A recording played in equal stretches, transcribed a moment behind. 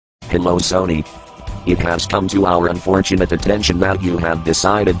Hello Sony. It has come to our unfortunate attention that you have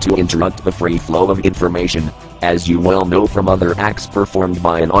decided to interrupt the free flow of information. As you well know from other acts performed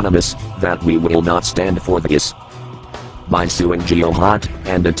by Anonymous, that we will not stand for this. By suing GeoHot,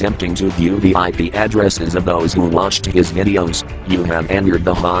 and attempting to view the IP addresses of those who watched his videos, you have entered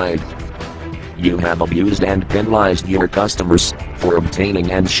the Hive. You have abused and penalized your customers for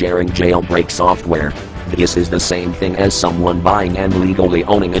obtaining and sharing jailbreak software. This is the same thing as someone buying and legally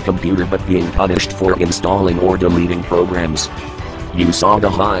owning a computer but being punished for installing or deleting programs. You saw the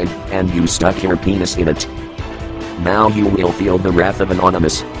Hive, and you stuck your penis in it. Now you will feel the wrath of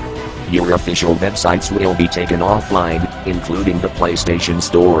Anonymous. Your official websites will be taken offline, including the PlayStation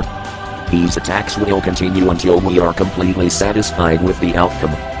Store. These attacks will continue until we are completely satisfied with the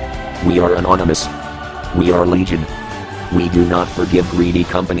outcome. We are Anonymous. We are Legion. We do not forgive greedy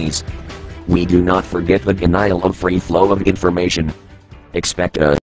companies. We do not forget the denial of free flow of information. Expect a